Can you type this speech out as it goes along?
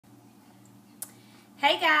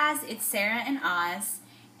Hey guys, it's Sarah and Oz,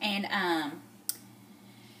 and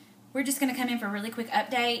we're just going to come in for a really quick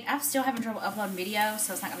update. I'm still having trouble uploading videos,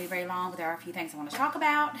 so it's not going to be very long, but there are a few things I want to talk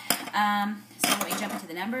about. So when we jump into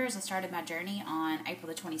the numbers, I started my journey on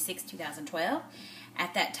April the 26th, 2012.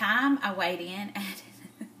 At that time, I weighed in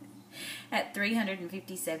at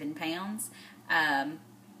 357 pounds. That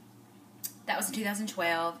was in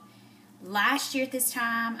 2012. Last year at this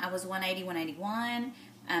time, I was 180, 181,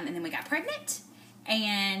 and then we got pregnant.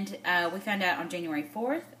 And we found out on January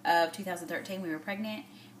 4th of 2013 we were pregnant.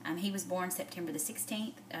 He was born September the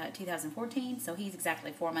 16th, 2014, so he's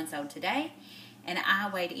exactly 4 months old today. And I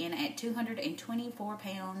weighed in at 224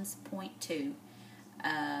 pounds, 0.2,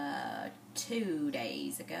 2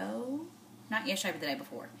 days ago. Not yesterday, but the day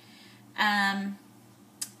before.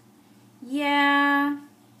 Yeah.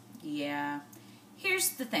 Here's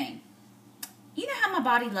the thing. You know how my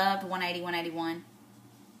body loved 180, 181?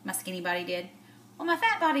 My skinny body did? Well, my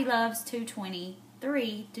fat body loves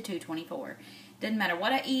 223 to 224. Doesn't matter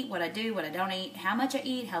what I eat, what I do, what I don't eat, how much I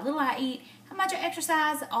eat, how little I eat, how much I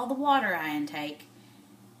exercise, all the water I intake,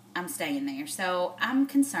 I'm staying there. So I'm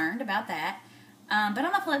concerned about that. But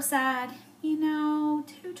on the flip side,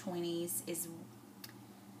 220s is,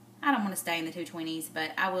 I don't want to stay in the 220s,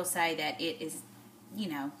 but I will say that it is,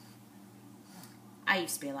 I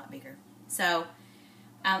used to be a lot bigger. So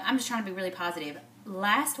I'm just trying to be really positive.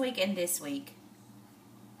 Last week and this week,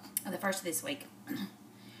 the first of this week,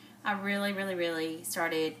 I really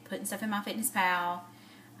started putting stuff in MyFitnessPal.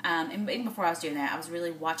 And even before I was doing that, I was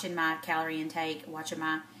really watching my calorie intake, trying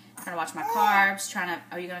to watch my carbs,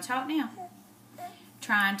 are you going to talk now?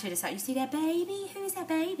 Trying to decide, you see that baby? Who's that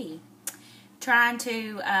baby? Trying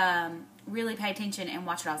to really pay attention and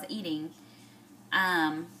watch what I was eating.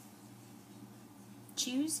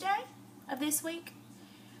 Tuesday of this week,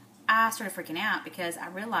 I started freaking out because I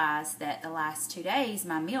realized that the last 2 days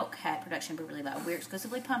my milk had production been really low. We're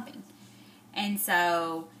exclusively pumping. And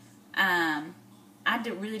so I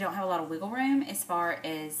really don't have a lot of wiggle room as far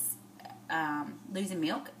as losing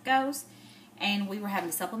milk goes. And we were having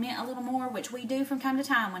to supplement a little more, which we do from time to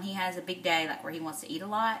time when he has a big day, like where he wants to eat a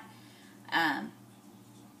lot.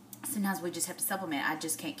 Sometimes we just have to supplement. I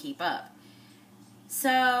just can't keep up. So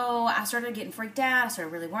I started getting freaked out. I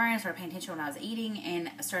started really worrying. I started paying attention when I was eating, and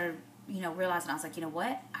I started, realizing, I was like, you know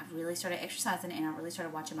what? I really started exercising, and I really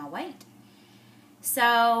started watching my weight.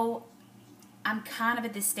 So I'm kind of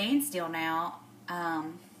at this standstill now. I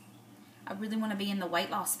really want to be in the weight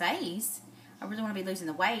loss phase. I really want to be losing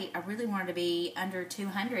the weight. I really wanted to be under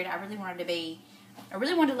 200. I really wanted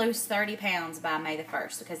to lose 30 pounds by May the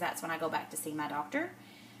 1st, because that's when I go back to see my doctor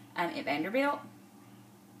at Vanderbilt.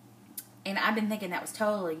 And I've been thinking that was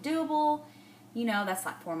totally doable. That's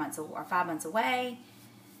like 4 months or 5 months away.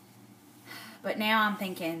 But now I'm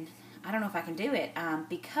thinking, I don't know if I can do it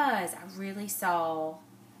because I really saw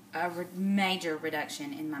a major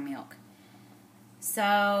reduction in my milk.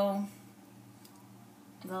 So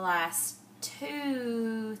the last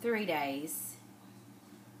 2-3 days,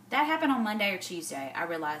 that happened on Monday or Tuesday, I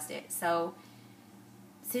realized it. So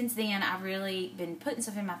since then, I've really been putting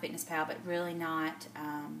stuff in MyFitnessPal, but really not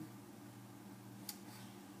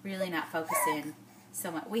focusing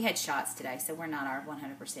so much. We had shots today, so we're not our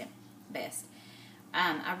 100% best.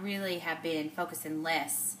 I really have been focusing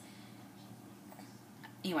less.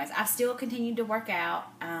 Anyways, I've still continued to work out.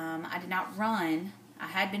 I did not run. I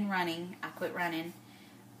had been running. I quit running.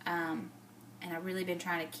 And I've really been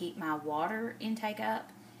trying to keep my water intake up.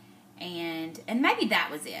 And maybe that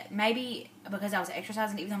was it. Maybe because I was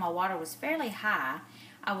exercising, even though my water was fairly high,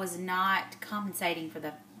 I was not compensating for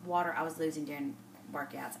the water I was losing during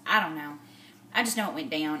workouts. I don't know. I just know it went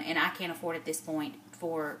down, and I can't afford at this point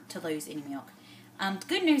to lose any milk. The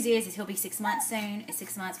good news is he'll be 6 months soon. At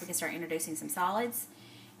 6 months, we can start introducing some solids,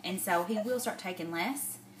 and so he will start taking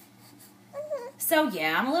less. So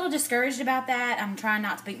yeah, I'm a little discouraged about that. I'm trying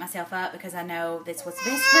not to beat myself up because I know that's what's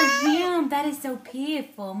best for him. That is so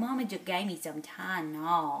pitiful. Mama just gave me some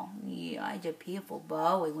Tylenol. Yeah, I just pitiful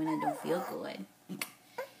boy when I don't feel good.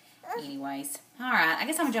 Anyways, alright, I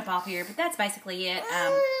guess I'm going to jump off here, but that's basically it.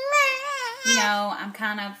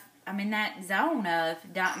 I'm in that zone of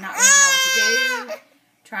not really know what to do,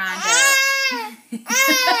 trying to...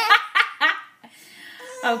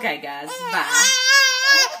 Okay, guys, bye.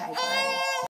 Okay, bye.